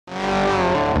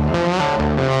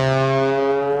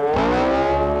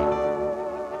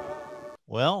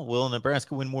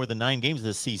Nebraska win more than 9 games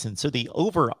this season. So the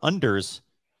over-unders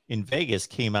in Vegas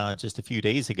came out just a few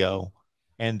days ago,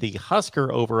 and the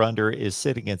Husker over-under is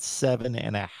sitting at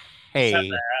 7.5.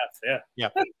 7.5, yeah.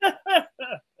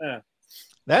 Yeah.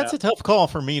 That's a tough call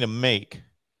for me to make.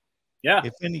 Yeah.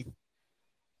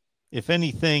 If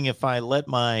anything, if I let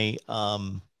my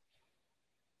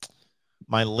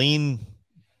my lean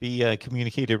be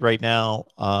communicated right now,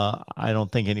 I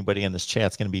don't think anybody in this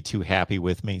chat's going to be too happy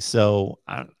with me. So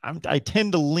I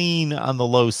tend to lean on the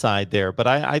low side there, but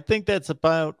I think that's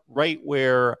about right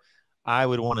where I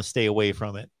would want to stay away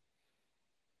from it.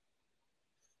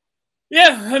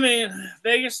 Yeah, I mean,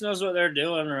 Vegas knows what they're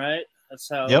doing, right? That's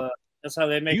how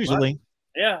they make usually money.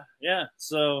 Yeah.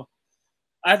 So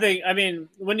I think, I mean,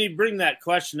 when you bring that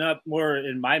question up, more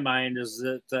in my mind is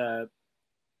that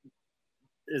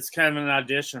it's kind of an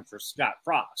audition for Scott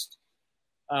Frost.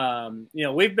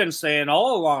 We've been saying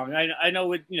all along. I know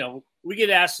we get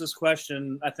asked this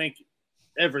question, I think,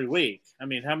 every week. I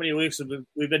mean, how many weeks have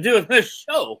we been doing this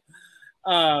show?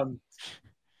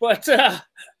 But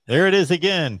there it is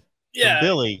again. Yeah,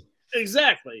 Billy.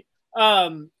 Exactly.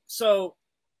 So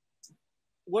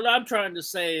what I'm trying to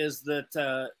say is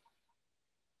that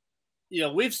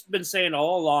we've been saying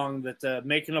all along that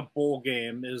making a bowl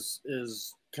game is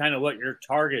kind of what your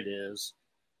target is.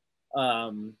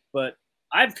 But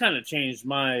I've kind of changed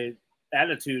my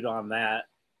attitude on that,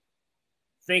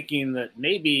 thinking that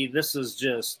maybe this is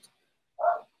just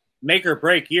make or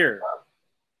break year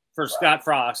for Scott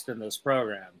Frost in this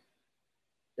program.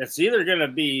 It's either going to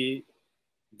be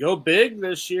go big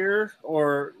this year,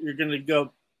 or you're going to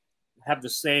go have the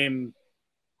same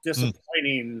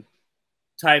disappointing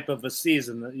type of a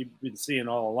season that you've been seeing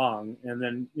all along. And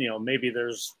then, maybe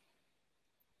there's,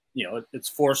 it's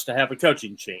forced to have a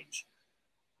coaching change.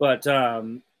 But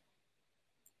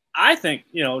I think,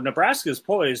 Nebraska is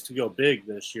poised to go big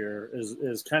this year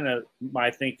is kind of my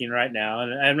thinking right now.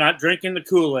 And I'm not drinking the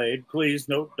Kool-Aid. Please,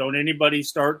 don't anybody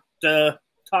start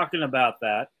talking about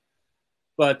that.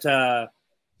 But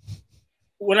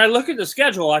when I look at the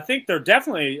schedule, I think they're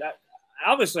definitely –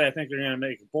 obviously, I think they're going to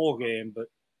make a bowl game. But,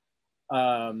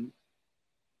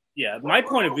 my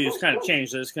point of view has kind of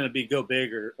changed. It's going to be go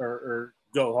big or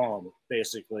go home,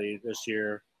 basically, this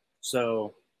year.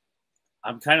 So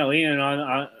I'm kind of leaning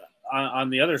on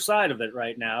the other side of it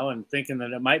right now and thinking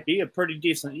that it might be a pretty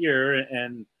decent year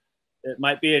and it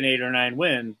might be an 8 or 9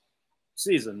 win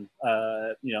season,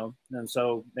 and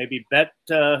so maybe bet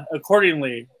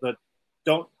accordingly, but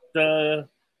don't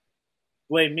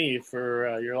blame me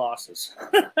for your losses.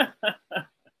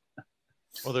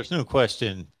 Well, there's no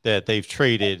question that they've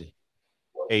traded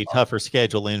a tougher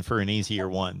schedule in for an easier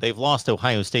one. They've lost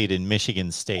Ohio State and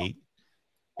Michigan State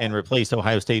and replaced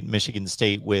Ohio State and Michigan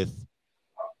State with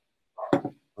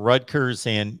Rutgers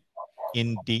and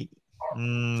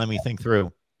let me think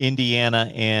through. Indiana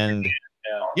and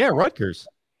Rutgers.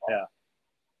 Yeah.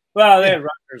 Well, they had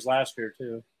Rutgers last year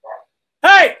too.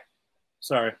 Hey!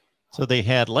 Sorry. So they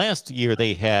had last year,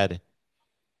 they had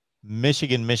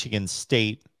Michigan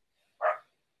State.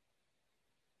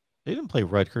 They didn't play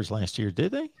Rutgers last year,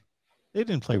 did they? They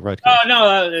didn't play Rutgers. Oh,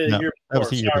 no. That was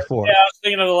the year before. Yeah, I was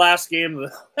thinking of the last game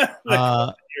of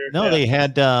the year. No, they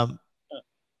had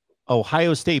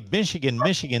Ohio State,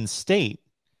 Michigan State.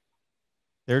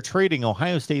 They're trading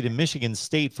Ohio State and Michigan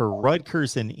State for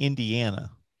Rutgers and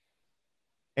Indiana.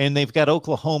 And they've got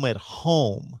Oklahoma at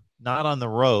home, not on the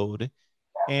road.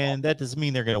 And that doesn't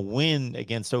mean they're going to win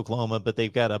against Oklahoma, but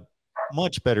they've got a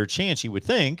much better chance, you would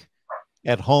think,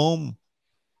 at home.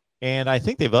 And I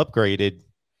think they've upgraded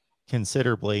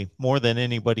considerably, more than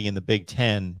anybody in the Big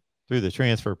Ten through the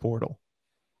transfer portal.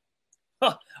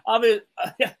 I mean,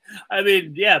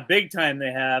 big time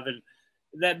they have. And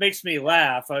that makes me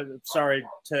laugh. I'm sorry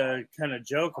to kind of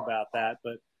joke about that,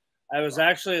 but I was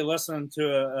actually listening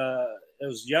to it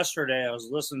was yesterday. I was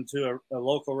listening to a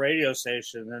local radio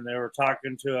station, and they were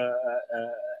talking to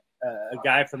a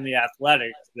guy from the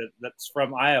Athletic that's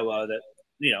from Iowa that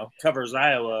covers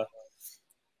Iowa,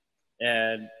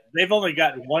 and they've only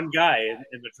got one guy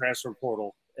in the transfer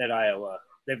portal at Iowa.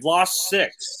 They've lost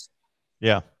 6.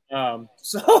 Yeah. I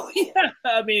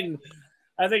mean,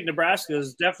 I think Nebraska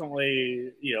has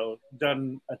definitely,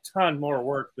 done a ton more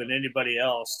work than anybody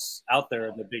else out there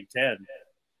in the Big Ten.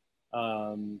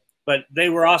 But they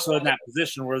were also in that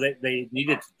position where they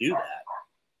needed to do that.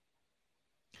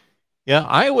 Yeah,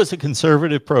 Iowa's a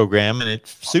conservative program, and it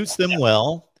suits them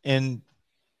well. And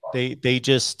they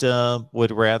just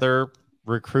would rather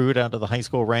recruit out of the high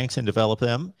school ranks and develop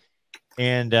them.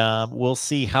 And we'll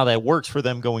see how that works for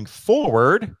them going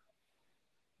forward.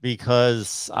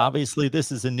 because obviously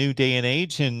this is a new day and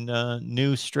age and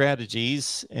new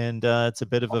strategies, and it's a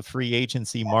bit of a free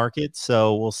agency market.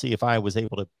 So we'll see if I was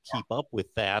able to keep up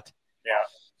with that. Yeah.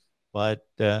 But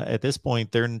at this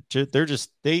point, they're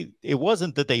just they. It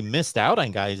wasn't that they missed out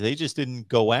on guys; they just didn't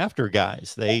go after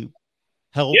guys. They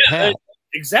held pat.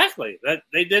 Exactly. That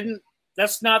they didn't.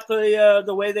 That's not the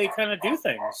way they kind of do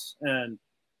things. And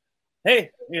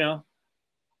hey,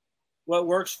 what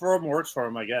works for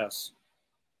them, I guess.